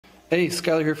Hey,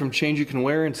 Skylar here from Change You Can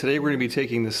Wear, and today we're going to be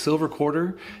taking the silver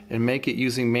quarter and make it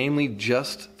using mainly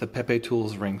just the Pepe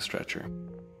Tools ring stretcher.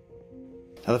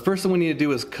 Now the first thing we need to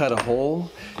do is cut a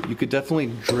hole. You could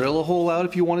definitely drill a hole out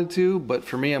if you wanted to, but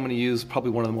for me I'm going to use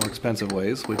probably one of the more expensive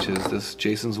ways, which is this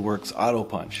Jason's Works Auto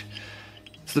Punch.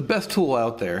 It's the best tool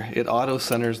out there. It auto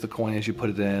centers the coin as you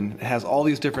put it in. It has all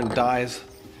these different dies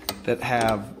that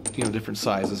have different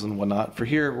sizes and whatnot. For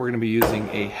here we're going to be using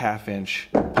a 1/2 inch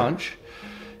punch,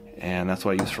 and that's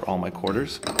what I use for all my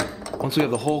quarters. Once we have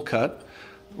the hole cut,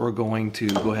 we're going to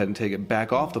go ahead and take it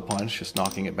back off the punch, just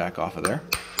knocking it back off of there.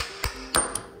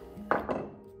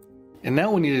 And now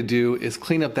what we need to do is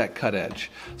clean up that cut edge.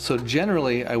 So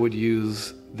generally I would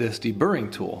use this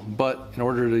deburring tool, but in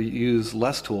order to use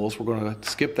less tools, we're going to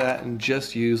skip that and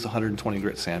just use 120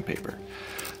 grit sandpaper.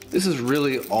 This is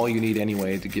really all you need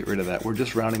anyway to get rid of that. We're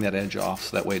just rounding that edge off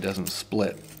so that way it doesn't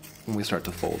split when we start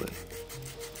to fold it.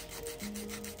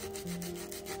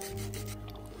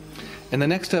 And the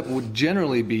next step would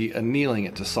generally be annealing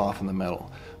it to soften the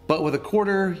metal. But with a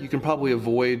quarter, you can probably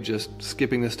avoid just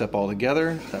skipping this step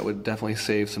altogether. That would definitely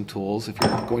save some tools if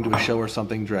you're going to a show or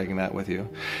something, dragging that with you.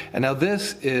 And now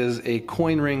this is a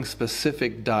coin ring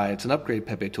specific die. It's an upgrade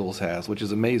Pepe Tools has, which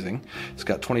is amazing. It's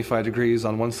got 25 degrees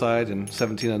on one side and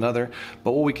 17 on another.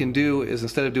 But what we can do is,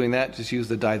 instead of doing that, just use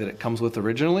the die that it comes with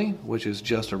originally, which is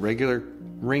just a regular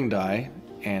ring die,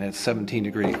 and it's 17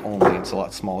 degree only. It's a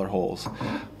lot smaller holes.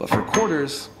 But for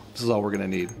quarters, this is all we're going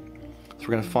to need. So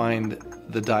we're going to find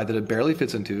the die that it barely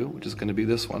fits into, which is going to be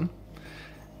this one.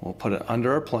 We'll put it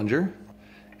under our plunger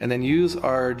and then use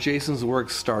our Jason's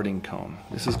Works starting cone.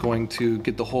 This is going to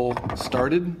get the hole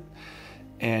started,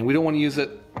 and we don't want to use it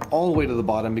all the way to the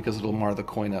bottom because it'll mar the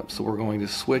coin up. So we're going to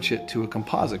switch it to a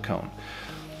composite cone,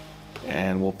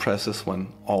 and we'll press this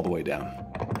one all the way down.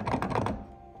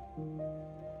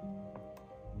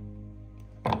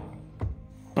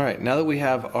 Alright, now that we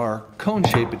have our cone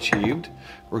shape achieved,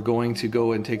 we're going to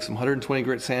go and take some 120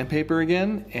 grit sandpaper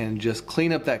again and just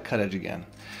clean up that cut edge again.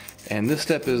 And this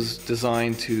step is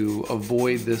designed to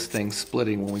avoid this thing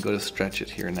splitting when we go to stretch it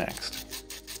here next.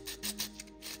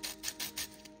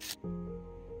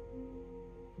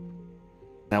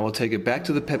 Now we'll take it back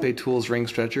to the Pepe Tools ring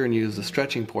stretcher and use the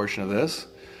stretching portion of this.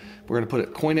 We're going to put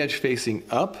it coin edge facing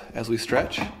up as we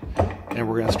stretch, and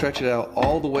we're going to stretch it out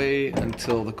all the way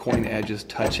until the coin edge is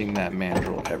touching that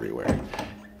mandrel everywhere.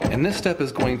 And this step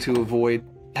is going to avoid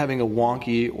having a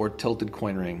wonky or tilted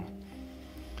coin ring.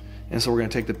 And so we're going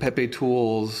to take the Pepe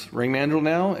Tools ring mandrel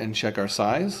now and check our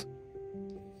size.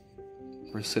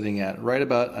 We're sitting at right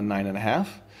about a 9.5.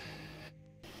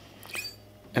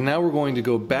 And now we're going to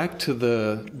go back to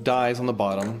the dies on the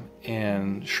bottom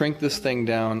and shrink this thing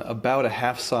down about a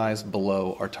 1/2 size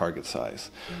below our target size.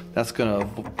 That's going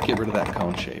to get rid of that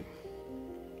cone shape.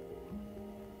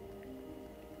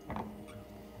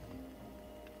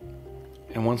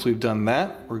 And once we've done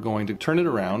that, we're going to turn it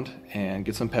around and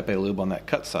get some Pepe lube on that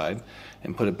cut side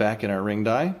and put it back in our ring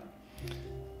die.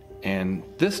 And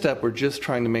this step, we're just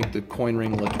trying to make the coin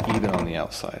ring look even on the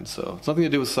outside. So it's nothing to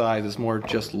do with size, it's more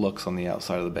just looks on the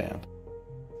outside of the band.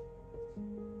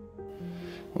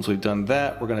 Once we've done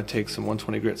that, we're going to take some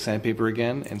 120 grit sandpaper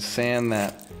again and sand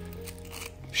that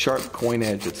sharp coin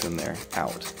edge that's in there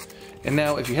out. And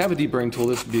now if you have a deburring tool,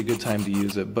 this would be a good time to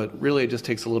use it, but really it just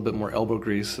takes a little bit more elbow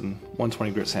grease, and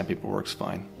 120 grit sandpaper works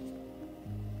fine.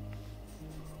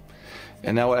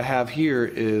 And now what I have here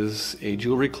is a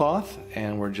jewelry cloth,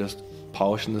 and we're just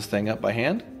polishing this thing up by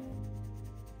hand.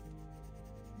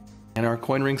 And our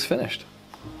coin ring's finished.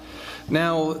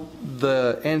 Now,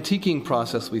 the antiquing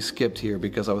process we skipped here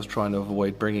because I was trying to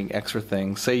avoid bringing extra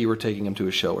things. Say you were taking them to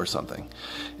a show or something,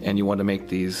 and you wanted to make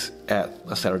these at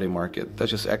a Saturday market. That's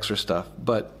just extra stuff.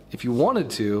 But if you wanted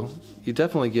to, you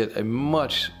definitely get a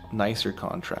much nicer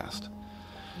contrast.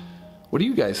 What do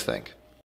you guys think?